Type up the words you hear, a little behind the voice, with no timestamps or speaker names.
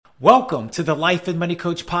Welcome to the Life and Money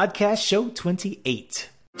Coach Podcast, show 28.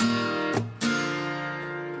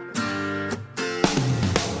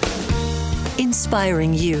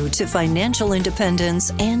 Inspiring you to financial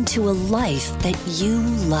independence and to a life that you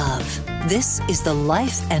love. This is the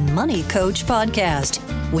Life and Money Coach Podcast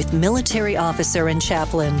with military officer and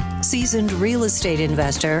chaplain, seasoned real estate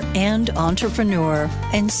investor and entrepreneur,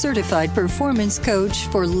 and certified performance coach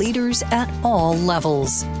for leaders at all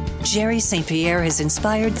levels. Jerry St. Pierre has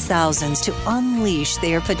inspired thousands to unleash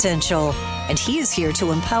their potential, and he is here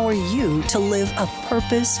to empower you to live a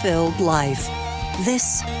purpose-filled life.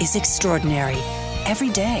 This is extraordinary. Every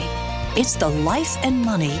day, it's the Life and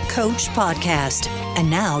Money Coach Podcast.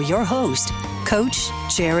 And now your host, Coach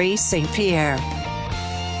Jerry St. Pierre.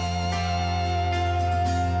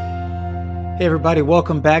 Hey everybody,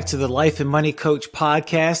 welcome back to the Life and Money Coach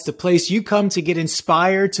Podcast, the place you come to get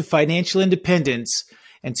inspired to financial independence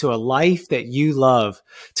and to a life that you love.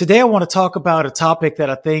 Today, I want to talk about a topic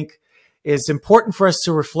that I think is important for us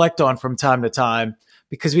to reflect on from time to time,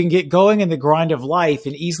 because we can get going in the grind of life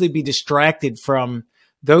and easily be distracted from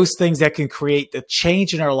those things that can create the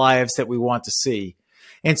change in our lives that we want to see.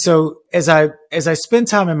 And so as I spend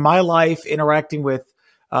time in my life interacting with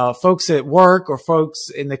folks at work or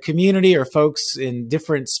folks in the community or folks in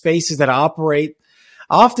different spaces that I operate,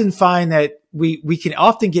 I often find that we can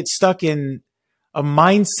often get stuck in a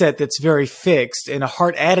mindset that's very fixed and a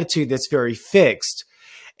heart attitude that's very fixed.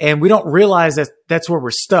 And we don't realize that that's where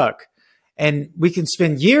we're stuck. And we can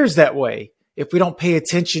spend years that way if we don't pay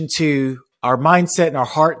attention to our mindset and our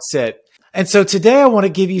heart set. And so today I want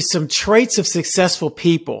to give you some traits of successful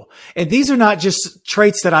people. And these are not just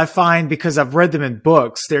traits that I find because I've read them in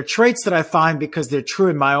books. They're traits that I find because they're true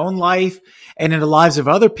in my own life and in the lives of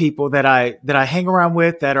other people that I hang around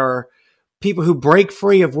with, that are people who break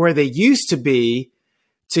free of where they used to be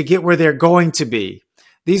to get where they're going to be.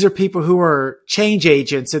 These are people who are change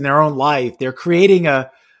agents in their own life. They're creating a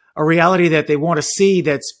reality that they want to see,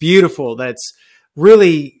 that's beautiful, that's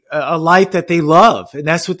really a life that they love. And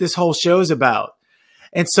that's what this whole show is about.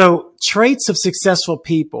 And so, traits of successful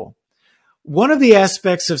people. One of the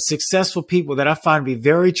aspects of successful people that I find to be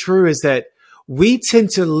very true is that we tend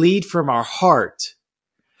to lead from our heart.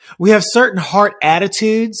 We have certain heart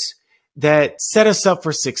attitudes that set us up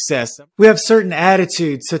for success. We have certain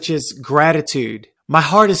attitudes such as gratitude. My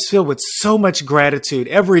heart is filled with so much gratitude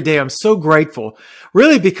every day. I'm so grateful,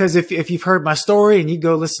 really, because if you've heard my story and you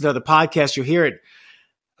go listen to other podcasts, you'll hear it.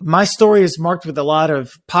 My story is marked with a lot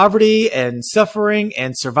of poverty and suffering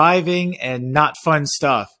and surviving and not fun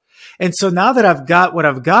stuff. And so now that I've got what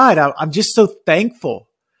I've got, I'm just so thankful.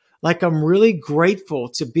 Like, I'm really grateful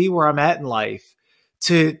to be where I'm at in life,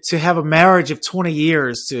 to have a marriage of 20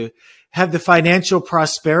 years, to have the financial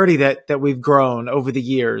prosperity that we've grown over the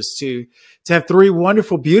years, to have three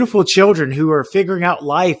wonderful, beautiful children who are figuring out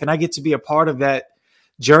life. And I get to be a part of that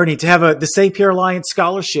journey, to have the St. Pierre Alliance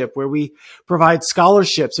Scholarship, where we provide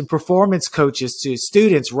scholarships and performance coaches to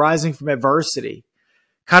students rising from adversity,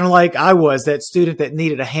 kind of like I was, that student that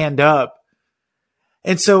needed a hand up.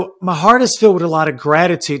 And so my heart is filled with a lot of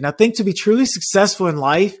gratitude. And I think to be truly successful in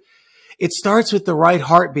life, it starts with the right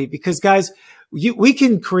heartbeat, because guys, we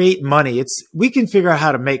can create money. We can figure out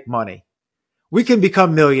how to make money. We can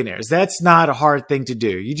become millionaires. That's not a hard thing to do.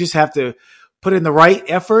 You just have to put in the right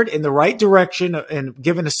effort in the right direction and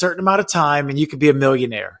given a certain amount of time, and you can be a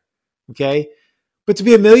millionaire. Okay. But to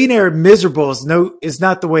be a millionaire miserable is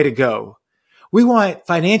not the way to go. We want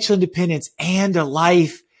financial independence and a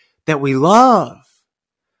life that we love.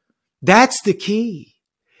 That's the key.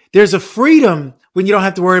 There's a freedom when you don't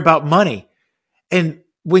have to worry about money. And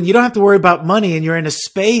when you don't have to worry about money and you're in a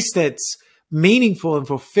space that's meaningful and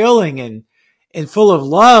fulfilling and full of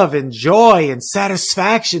love and joy and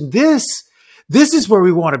satisfaction, this is where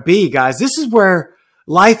we want to be, guys. This is where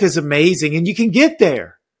life is amazing, and you can get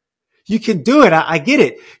there. You can do it. I get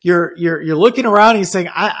it. You're looking around and you're saying,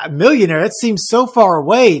 "I'm a millionaire. That seems so far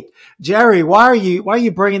away." Jerry, why are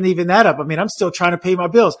you bringing even that up? I mean, I'm still trying to pay my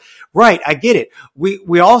bills. Right. I get it.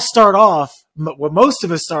 We all start off, well, most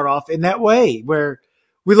of us start off in that way, where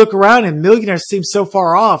we look around and millionaires seem so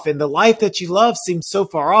far off, and the life that you love seems so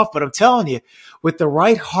far off. But I'm telling you, with the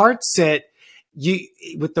right heart set, and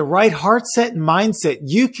mindset,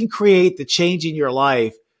 you can create the change in your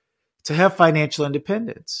life to have financial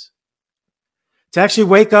independence, to actually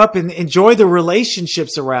wake up and enjoy the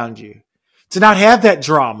relationships around you, to not have that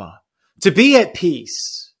drama, to be at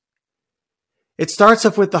peace. It starts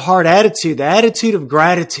off with the heart attitude, the attitude of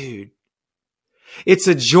gratitude. It's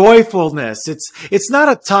a joyfulness. It's not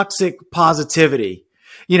a toxic positivity.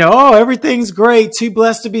 Oh, everything's great. Too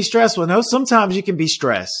blessed to be stressful. No, sometimes you can be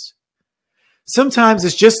stressed. Sometimes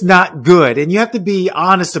it's just not good. And you have to be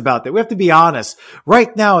honest about that. We have to be honest.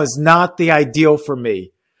 Right now is not the ideal for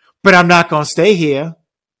me, but I'm not going to stay here.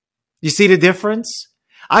 You see the difference?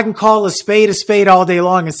 I can call a spade all day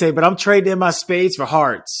long and say, but I'm trading in my spades for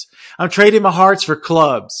hearts. I'm trading my hearts for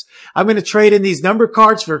clubs. I'm going to trade in these number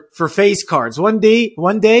cards for face cards. One day,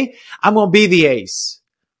 I'm going to be the ace.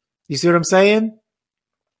 You see what I'm saying?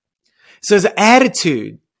 So it's an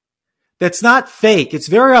attitude that's not fake. It's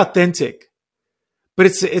very authentic, but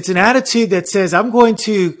it's an attitude that says, I'm going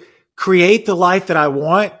to create the life that I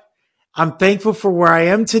want. I'm thankful for where I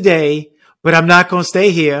am today, but I'm not going to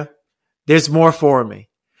stay here. There's more for me.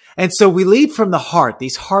 And so we lead from the heart,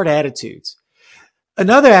 these heart attitudes.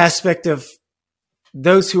 Another aspect of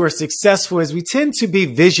those who are successful is we tend to be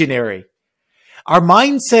visionary. Our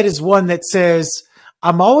mindset is one that says,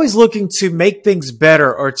 I'm always looking to make things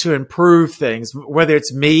better or to improve things, whether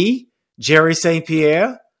it's me, Jerry St.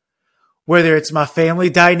 Pierre, whether it's my family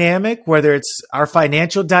dynamic, whether it's our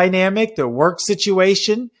financial dynamic, the work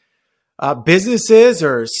situation, businesses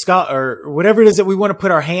or whatever it is that we want to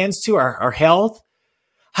put our hands to, our health.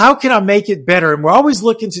 How can I make it better? And we're always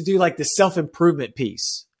looking to do like the self-improvement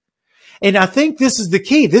piece. And I think this is the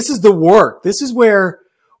key. This is the work. This is where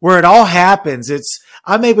it all happens.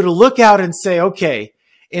 I'm able to look out and say, okay,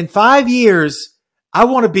 in 5 years, I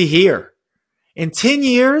want to be here. In 10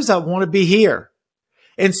 years, I want to be here.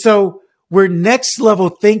 And so we're next level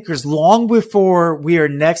thinkers long before we are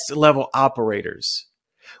next level operators.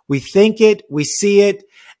 We think it, we see it,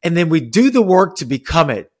 and then we do the work to become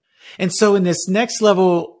it. And so in this next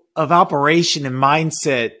level of operation and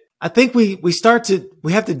mindset, I think we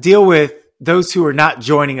have to deal with those who are not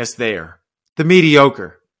joining us there, the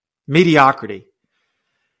mediocrity.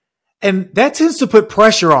 And that tends to put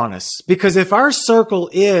pressure on us because if our circle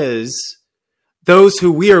is those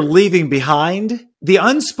who we are leaving behind, the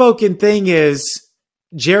unspoken thing is,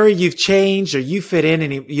 Jerry, you've changed or you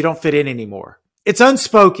don't fit in anymore. It's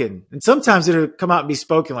unspoken. And sometimes it'll come out and be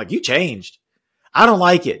spoken like, you changed. I don't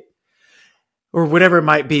like it. Or whatever it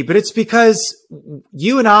might be. But it's because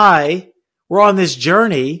you and I were on this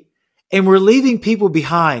journey and we're leaving people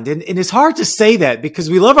behind. And it's hard to say that because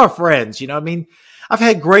we love our friends. You know, I mean, I've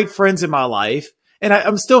had great friends in my life and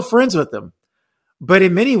I'm still friends with them. But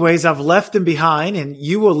in many ways, I've left them behind and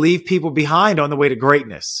you will leave people behind on the way to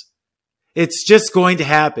greatness. It's just going to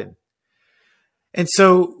happen. And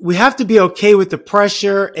so we have to be okay with the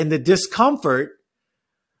pressure and the discomfort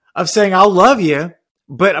of saying, I'll love you,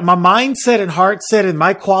 but my mindset and heart set and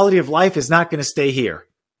my quality of life is not going to stay here.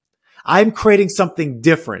 I'm creating something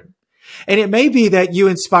different. And it may be that you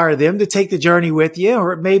inspire them to take the journey with you,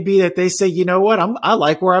 or it may be that they say, you know what, I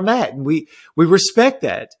like where I'm at. And we respect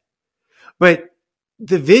that. But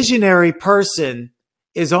the visionary person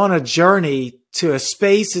is on a journey to a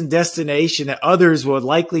space and destination that others will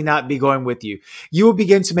likely not be going with you. You will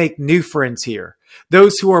begin to make new friends here.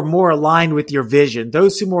 Those who are more aligned with your vision,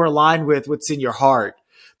 those who are more aligned with what's in your heart,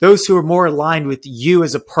 those who are more aligned with you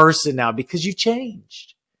as a person now because you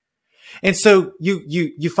changed. And so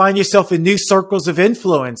you find yourself in new circles of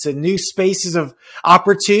influence and new spaces of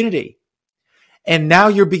opportunity. And now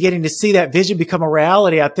you're beginning to see that vision become a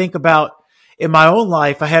reality. I think about in my own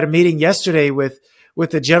life, I had a meeting yesterday with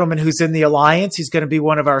a gentleman who's in the Alliance. He's going to be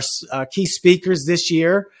one of our key speakers this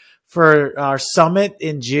year for our summit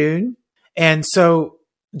in June. And so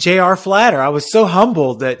J.R. Flatter, I was so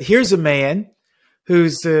humbled that here's a man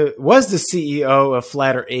was the CEO of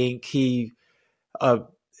Flatter Inc. He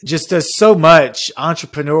just does so much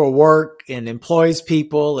entrepreneurial work and employs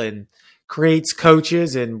people and creates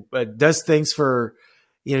coaches and does things for,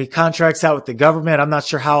 he contracts out with the government. I'm not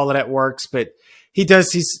sure how all of that works, but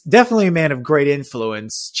he's definitely a man of great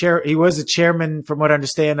influence. He was a chairman, from what I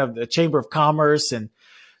understand, of the Chamber of Commerce and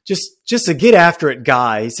just a get after it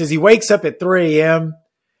guy. He says he wakes up at 3 a.m.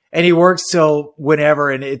 and he works till whenever,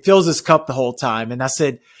 and it fills his cup the whole time. And I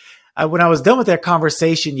said, when I was done with that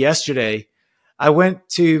conversation yesterday, I went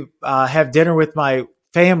to have dinner with my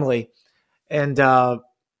family, and I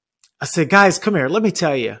said, guys, come here. Let me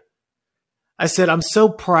tell you. I said, I'm so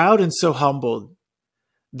proud and so humbled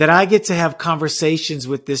that I get to have conversations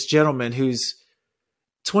with this gentleman who's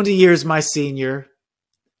 20 years my senior,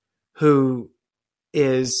 who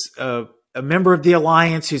is a member of the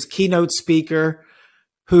Alliance, who's keynote speaker,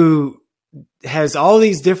 who has all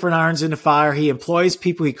these different irons in the fire. He employs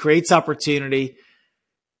people. He creates opportunity.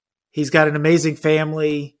 He's got an amazing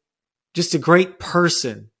family, just a great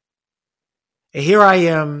person. And here I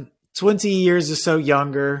am, 20 years or so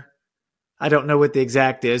younger. I don't know what the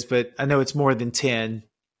exact is, but I know it's more than 10.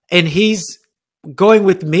 And he's going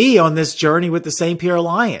with me on this journey with the St. Pierre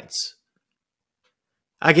Alliance.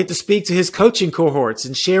 I get to speak to his coaching cohorts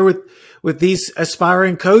and share with these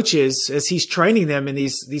aspiring coaches as he's training them in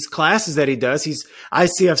these classes that he does. He's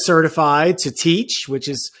ICF certified to teach, which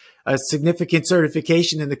is a significant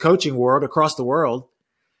certification in the coaching world across the world.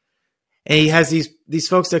 And he has these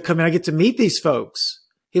folks that come in. I get to meet these folks.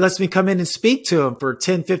 He lets me come in and speak to them for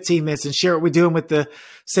 10, 15 minutes and share what we're doing with the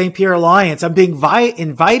St. Pierre Alliance. I'm being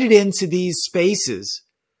invited into these spaces.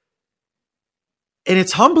 And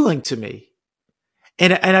it's humbling to me.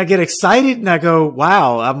 And I get excited and I go,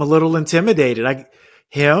 wow, I'm a little intimidated.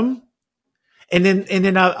 Him? And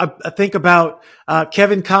then I think about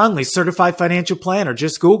Kevin Conley, certified financial planner.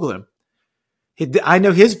 Just Google him. I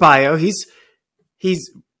know his bio. He's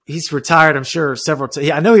retired, I'm sure, several times.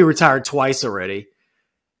 I know he retired twice already.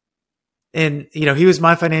 And, he was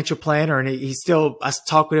my financial planner, and I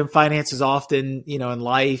talk with him finances often, in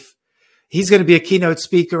life. He's going to be a keynote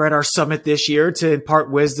speaker at our summit this year to impart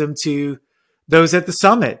wisdom to those at the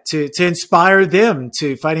summit, to inspire them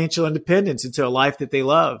to financial independence and to a life that they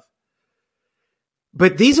love.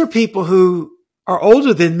 But these are people who are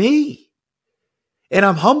older than me. And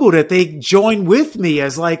I'm humbled that they join with me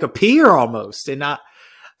as like a peer almost. And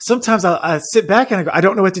sometimes I sit back and I go, I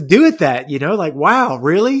don't know what to do with that, like, wow,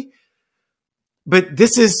 really? But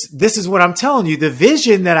this is what I'm telling you, the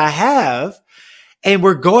vision that I have, and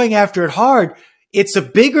we're going after it hard. It's a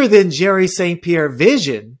bigger than Jerry St. Pierre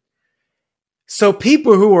vision. So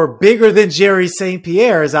people who are bigger than Jerry St.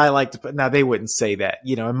 Pierre, as I like to put, now they wouldn't say that,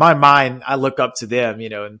 in my mind, I look up to them,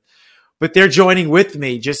 but they're joining with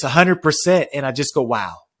me just 100%. And I just go,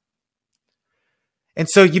 wow. And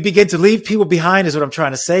so you begin to leave people behind is what I'm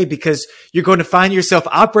trying to say, because you're going to find yourself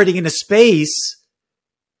operating in a space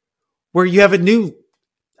where you have a new,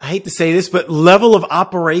 I hate to say this, but level of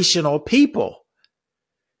operational people.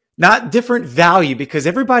 Not different value, because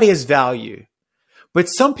everybody has value. But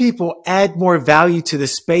some people add more value to the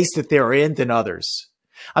space that they're in than others.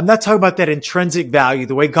 I'm not talking about that intrinsic value,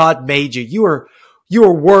 the way God made you. You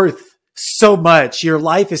are worth so much. Your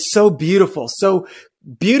life is so beautiful, so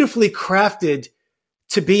beautifully crafted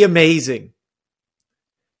to be amazing.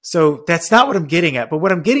 So that's not what I'm getting at. But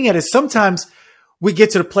what I'm getting at is sometimes we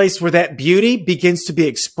get to the place where that beauty begins to be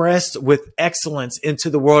expressed with excellence into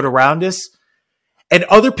the world around us, and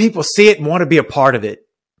other people see it and want to be a part of it.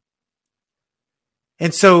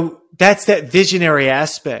 And so that's that visionary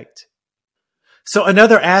aspect. So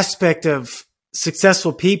another aspect of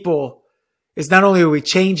successful people is not only are we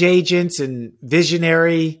change agents and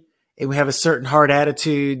visionary, and we have a certain hard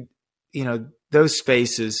attitude, those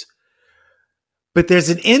spaces, but there's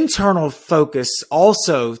an internal focus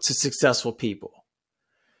also to successful people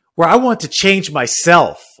where I want to change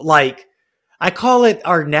myself. Like, I call it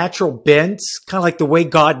our natural bent, kind of like the way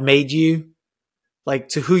God made you. Like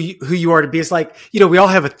to who you are to be. It's like, we all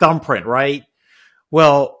have a thumbprint, right?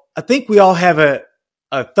 Well, I think we all have a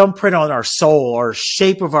thumbprint on our soul, or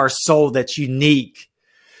shape of our soul that's unique,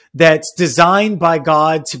 that's designed by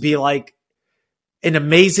God to be like an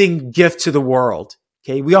amazing gift to the world.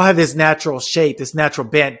 Okay. We all have this natural shape, this natural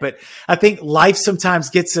bent, but I think life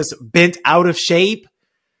sometimes gets us bent out of shape.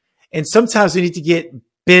 And sometimes we need to get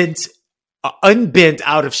unbent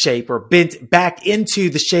out of shape, or bent back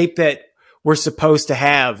into the shape that we're supposed to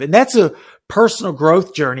have. And that's a personal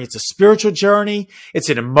growth journey. It's a spiritual journey. It's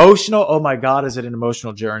an emotional. Oh my God, is it an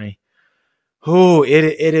emotional journey? Oh, it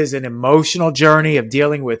is an emotional journey of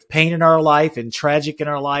dealing with pain in our life and tragic in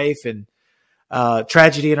our life and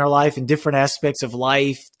tragedy in our life and different aspects of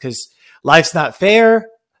life, because life's not fair.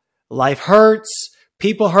 Life hurts.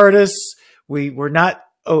 People hurt us. We're not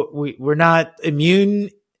immune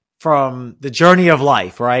from the journey of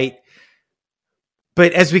life, right?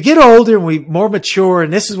 But as we get older and we more mature,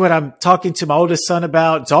 and this is what I'm talking to my oldest son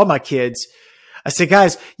about, to all my kids, I say,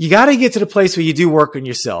 guys, you got to get to the place where you do work on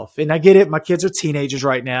yourself. And I get it. My kids are teenagers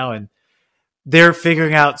right now, and they're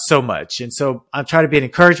figuring out so much. And so I'm trying to be an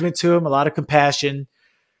encouragement to them, a lot of compassion.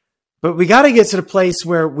 But we got to get to the place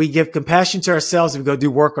where we give compassion to ourselves and we go do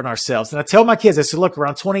work on ourselves. And I tell my kids, I said, look,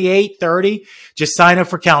 around 28, 30, just sign up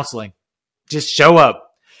for counseling. Just show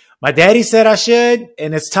up. My daddy said I should,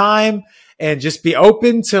 and it's time. And just be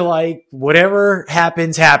open to like whatever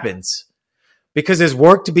happens, because there's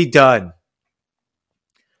work to be done.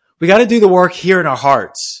 We got to do the work here in our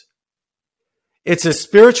hearts. It's a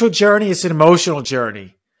spiritual journey. It's an emotional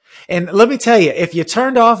journey. And let me tell you, if you're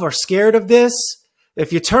turned off or scared of this,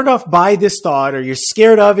 if you're turned off by this thought, or you're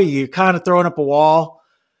scared of it, you're kind of throwing up a wall,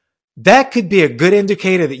 that could be a good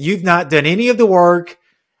indicator that you've not done any of the work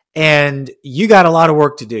and you got a lot of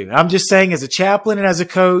work to do. I'm just saying, as a chaplain and as a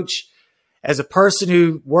coach, as a person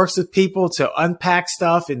who works with people to unpack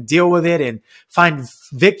stuff and deal with it and find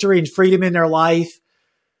victory and freedom in their life,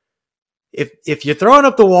 If you're throwing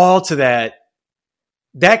up the wall to that,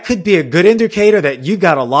 that could be a good indicator that you've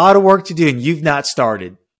got a lot of work to do and you've not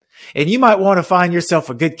started. And you might want to find yourself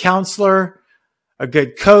a good counselor, a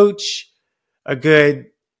good coach, a good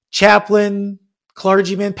chaplain,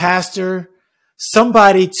 clergyman, pastor,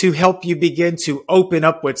 somebody to help you begin to open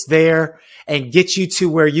up what's there and get you to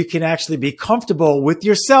where you can actually be comfortable with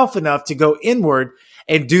yourself enough to go inward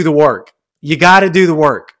and do the work. You got to do the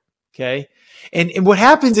work. Okay. And what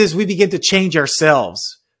happens is we begin to change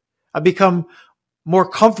ourselves. I become more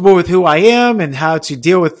comfortable with who I am and how to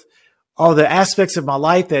deal with all the aspects of my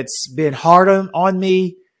life that's been hard on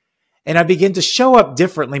me. And I begin to show up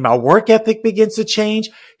differently. My work ethic begins to change.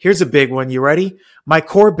 Here's a big one. You ready? My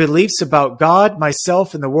core beliefs about God,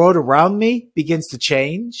 myself, and the world around me begins to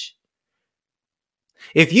change.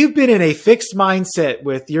 If you've been in a fixed mindset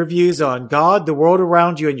with your views on God, the world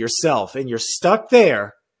around you, and yourself, and you're stuck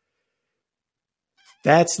there,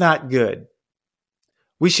 that's not good.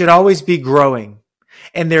 We should always be growing.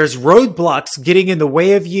 And there's roadblocks getting in the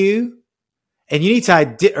way of you, and you need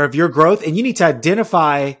to of your growth, and you need to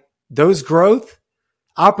identify those growth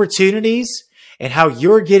opportunities and how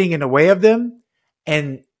you're getting in the way of them,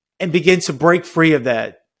 and begin to break free of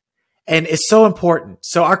that. And it's so important.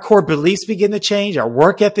 So our core beliefs begin to change. Our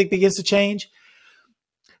work ethic begins to change.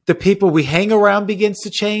 The people we hang around begins to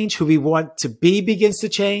change. Who we want to be begins to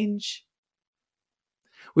change.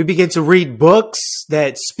 We begin to read books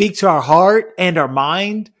that speak to our heart and our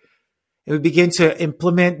mind. And we begin to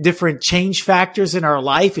implement different change factors in our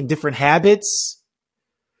life and different habits.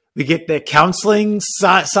 We get the counseling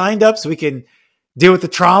signed up so we can deal with the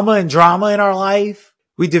trauma and drama in our life.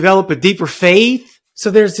 We develop a deeper faith. So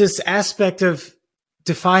there's this aspect of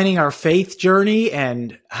defining our faith journey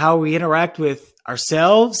and how we interact with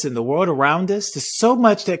ourselves and the world around us. There's so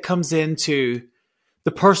much that comes into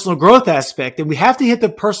the personal growth aspect. And we have to hit the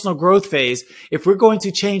personal growth phase if we're going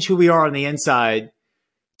to change who we are on the inside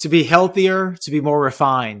to be healthier, to be more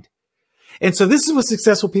refined. And so this is what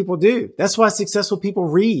successful people do. That's why successful people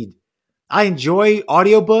read. I enjoy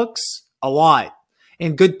audiobooks a lot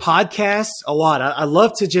and good podcasts a lot. I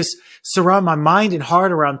love to just surround my mind and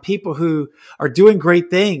heart around people who are doing great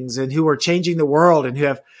things and who are changing the world and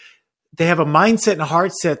they have a mindset and a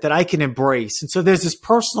heart set that I can embrace. And so there's this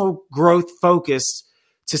personal growth focus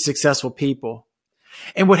to successful people.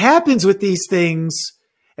 And what happens with these things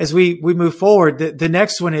as we move forward, the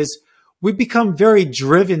next one is we become very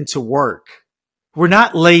driven to work. We're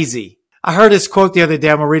not lazy. I heard this quote the other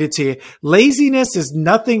day. I'm going to read it to you. Laziness is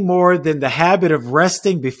nothing more than the habit of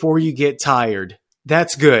resting before you get tired.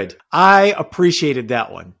 That's good. I appreciated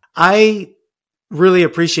that one. I really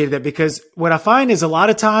appreciated that because what I find is a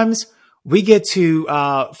lot of times we get to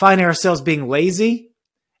find ourselves being lazy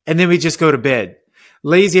and then we just go to bed.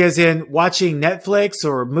 Lazy as in watching Netflix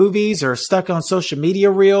or movies or stuck on social media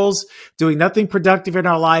reels, doing nothing productive in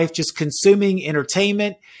our life, just consuming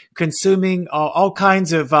entertainment, consuming all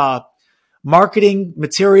kinds of marketing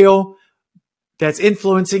material that's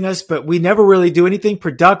influencing us, but we never really do anything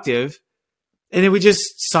productive. And then we just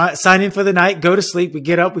sign in for the night, go to sleep, we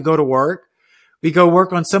get up, we go to work. We go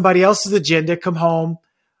work on somebody else's agenda, come home,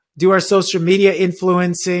 do our social media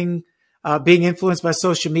influencing, being influenced by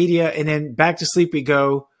social media, and then back to sleep we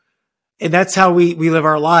go. And that's how we live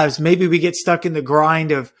our lives. Maybe we get stuck in the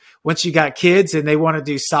grind of once you got kids and they want to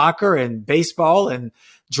do soccer and baseball and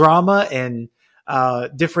drama and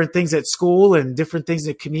different things at school and different things in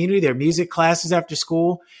the community, their music classes after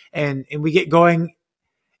school. And we get going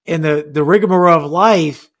in the rigmarole of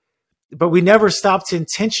life, but we never stop to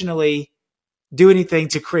intentionally do anything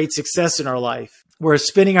to create success in our life. We're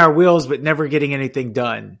spinning our wheels, but never getting anything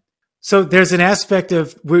done. So there's an aspect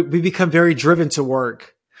of we become very driven to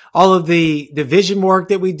work. All of the vision work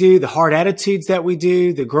that we do, the hard attitudes that we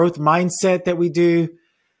do, the growth mindset that we do,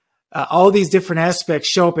 all these different aspects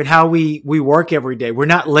show up in how we work every day. We're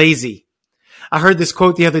not lazy. I heard this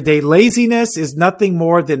quote the other day. Laziness is nothing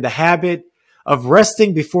more than the habit of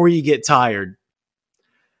resting before you get tired.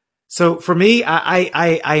 So for me,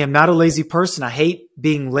 I am not a lazy person. I hate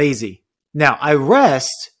being lazy. Now I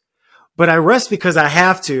rest, but I rest because I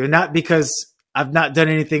have to and not because I've not done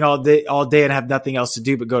anything all day and have nothing else to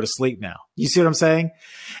do but go to sleep now. You see what I'm saying?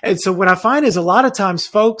 And so what I find is a lot of times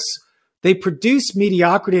folks, they produce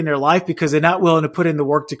mediocrity in their life because they're not willing to put in the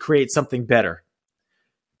work to create something better.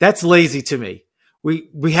 That's lazy to me.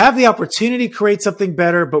 We have the opportunity to create something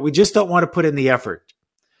better, but we just don't want to put in the effort.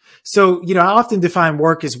 So, I often define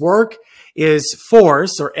work is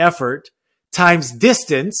force or effort times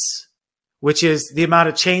distance, which is the amount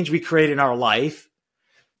of change we create in our life,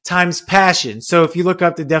 times passion. So if you look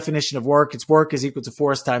up the definition of work, it's work is equal to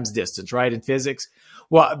force times distance, right? In physics.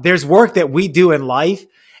 Well, there's work that we do in life.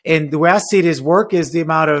 And the way I see it is work is the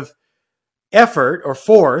amount of effort or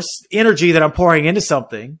force, energy that I'm pouring into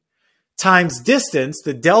something times distance,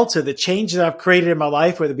 the delta, the change that I've created in my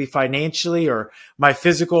life, whether it be financially or my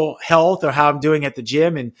physical health or how I'm doing at the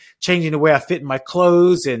gym and changing the way I fit in my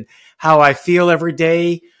clothes and how I feel every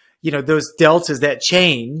day. Those deltas that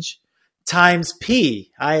change times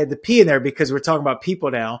P. I had the P in there because we're talking about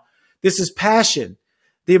people now. This is passion,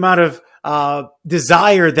 the amount of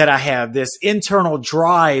desire that I have, this internal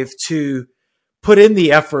drive to put in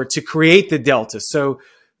the effort to create the delta. So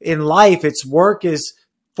in life, it's work is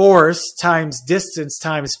force times distance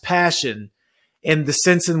times passion in the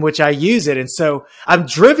sense in which I use it. And so I'm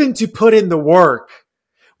driven to put in the work.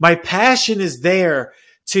 My passion is there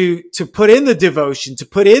to put in the devotion, to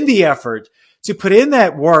put in the effort, to put in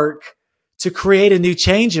that work to create a new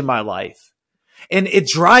change in my life. And it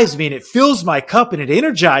drives me and it fills my cup and it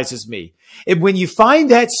energizes me. And when you find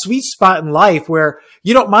that sweet spot in life where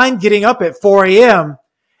you don't mind getting up at 4 a.m.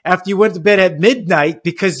 after you went to bed at midnight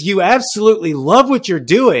because you absolutely love what you're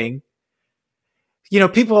doing.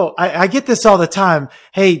 People, I get this all the time.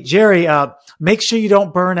 Hey, Jerry, make sure you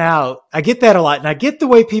don't burn out. I get that a lot. And I get the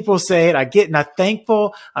way people say it. And I'm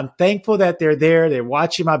thankful that they're there. They're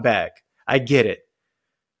watching my back. I get it.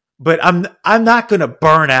 But I'm not going to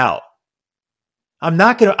burn out.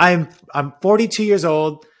 I'm 42 years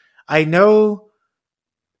old. I know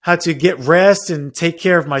how to get rest and take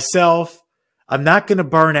care of myself. I'm not going to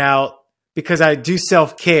burn out because I do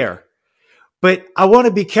self-care. But I want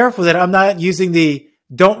to be careful that I'm not using the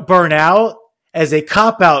don't burn out as a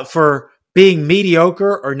cop-out for being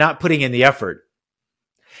mediocre or not putting in the effort.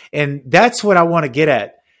 And that's what I want to get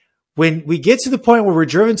at. When we get to the point where we're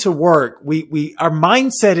driven to work, our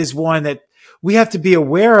mindset is one that we have to be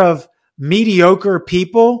aware of mediocre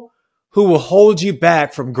people who will hold you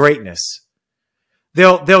back from greatness.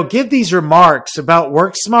 They'll give these remarks about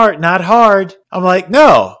work smart, not hard. I'm like,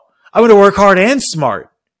 no, I'm going to work hard and smart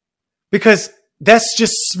because that's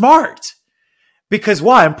just smart. Because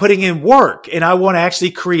why? I'm putting in work and I want to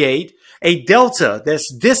actually create a delta,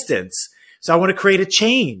 that's distance. So I want to create a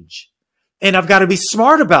change and I've got to be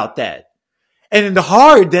smart about that. And in the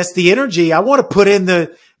hard, that's the energy. I want to put in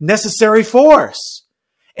the necessary force.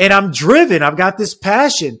 And I'm driven. I've got this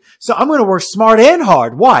passion. So I'm going to work smart and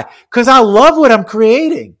hard. Why? Because I love what I'm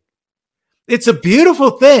creating. It's a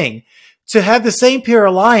beautiful thing to have the St. Pierre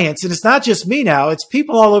Alliance. And it's not just me now. It's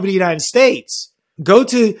people all over the United States. Go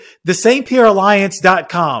to the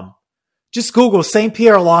stpierrealliance.com. Just Google St.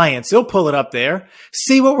 Pierre Alliance. It'll pull it up there.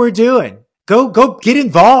 See what we're doing. Go get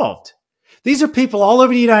involved. These are people all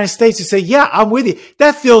over the United States who say, yeah, I'm with you.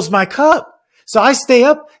 That fills my cup. So I stay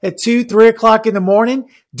up at 2, 3 o'clock in the morning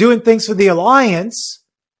doing things for the Alliance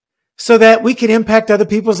so that we can impact other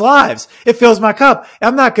people's lives. It fills my cup.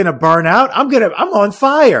 I'm not going to burn out. I'm on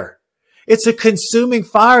fire. It's a consuming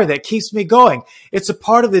fire that keeps me going. It's a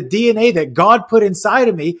part of the DNA that God put inside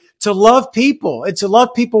of me to love people and to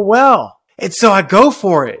love people well. And so I go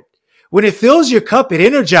for it. When it fills your cup, it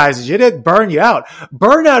energizes you. It doesn't burn you out.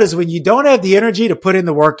 Burnout is when you don't have the energy to put in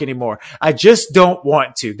the work anymore. I just don't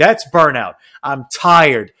want to. That's burnout. I'm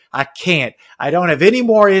tired. I can't. I don't have any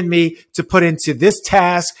more in me to put into this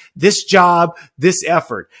task, this job, this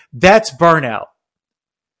effort. That's burnout.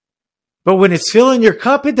 But when it's filling your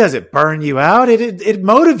cup, it doesn't burn you out. It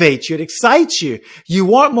motivates you. It excites you. You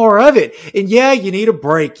want more of it. And yeah, you need a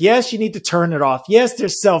break. Yes, you need to turn it off. Yes,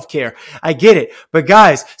 there's self-care. I get it. But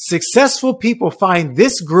guys, successful people find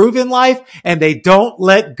this groove in life and they don't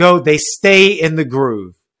let go. They stay in the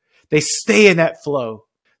groove. They stay in that flow.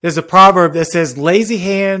 There's a proverb that says, lazy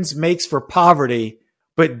hands makes for poverty,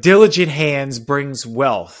 but diligent hands brings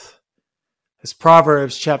wealth. It's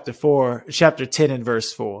Proverbs chapter 10 and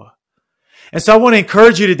verse 4. And so I want to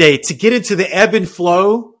encourage you today to get into the ebb and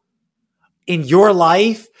flow in your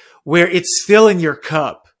life where it's filling your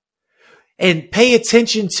cup and pay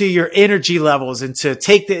attention to your energy levels and to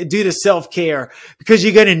do the self-care because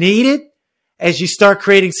you're going to need it as you start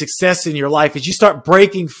creating success in your life, as you start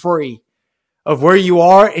breaking free of where you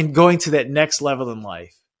are and going to that next level in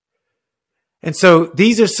life. And so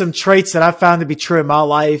these are some traits that I found to be true in my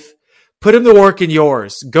life. Put them to work in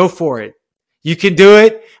yours. Go for it. You can do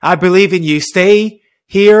it. I believe in you. Stay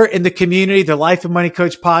here in the community, the Life and Money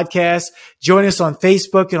Coach Podcast. Join us on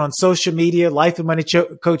Facebook and on social media, Life and Money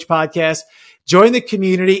Coach Podcast. Join the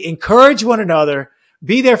community. Encourage one another.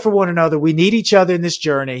 Be there for one another. We need each other in this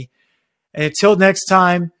journey. And until next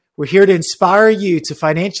time, we're here to inspire you to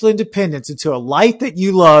financial independence and to a life that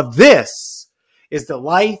you love. This is the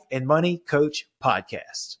Life and Money Coach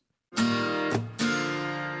Podcast.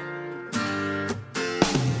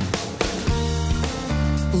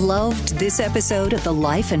 Loved this episode of the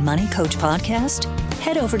Life and Money Coach Podcast?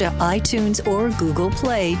 Head over to iTunes or Google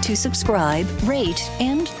Play to subscribe, rate,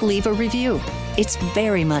 and leave a review. It's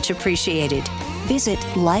very much appreciated. Visit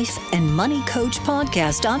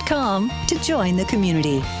lifeandmoneycoachpodcast.com to join the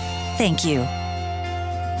community. Thank you.